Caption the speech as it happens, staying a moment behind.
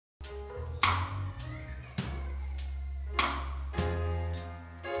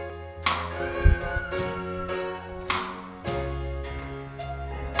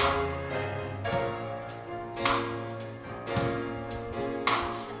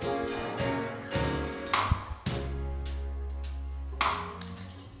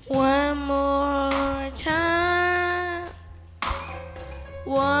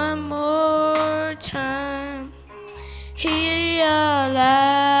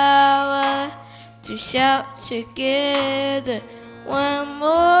to shout together one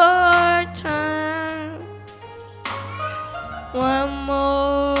more time. One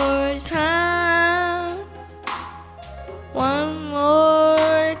more time. One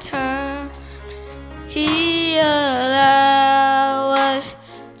more time. He allowed us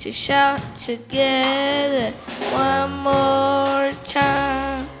to shout together one more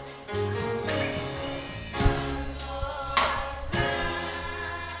time.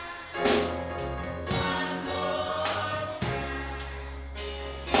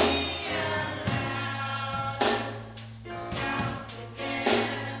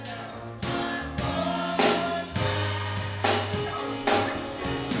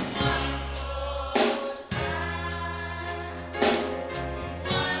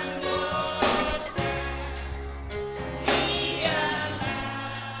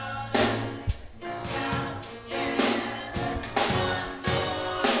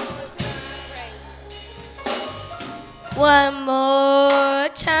 One more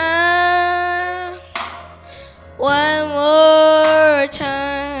time, one more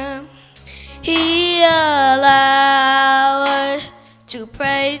time. He allowed us to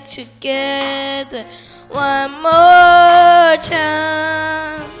pray together one more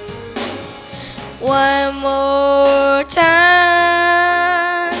time. One more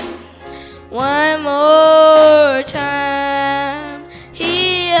time, one more time.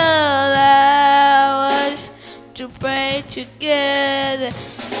 He allowed us to pray together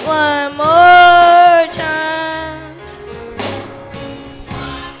one more time.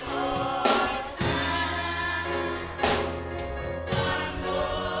 One more time. One more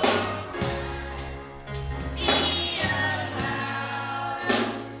time. He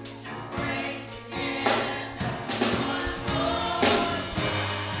allowed us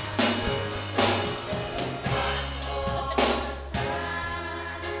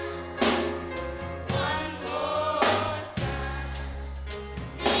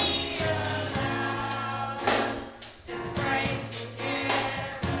to pray together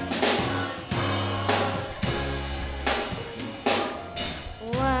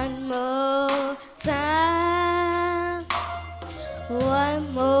one more time.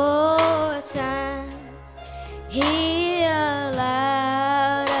 One more time. He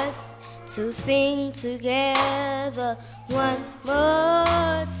allowed us to sing together one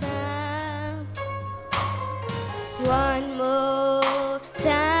more time. One more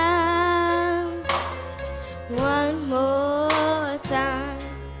time. One more time.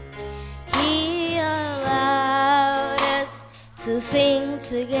 He allowed us to sing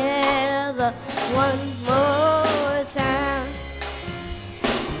together one more time.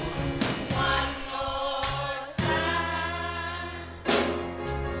 One more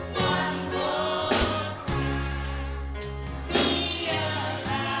time. One more time.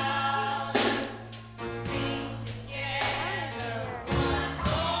 He allowed us to sing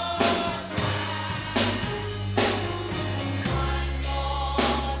together one more time.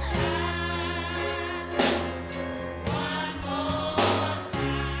 One more time. One more time.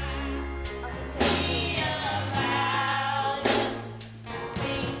 He allowed us to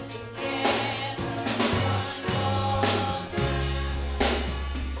sing together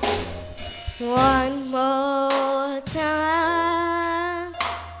one more time.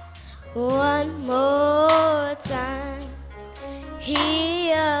 One more time.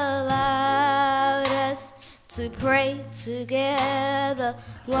 He allowed us to pray together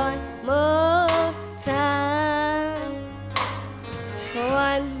one more time.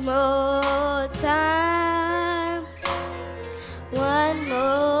 One more time. One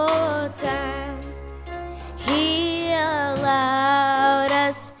more time. He allowed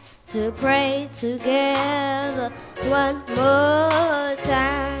us to pray together one more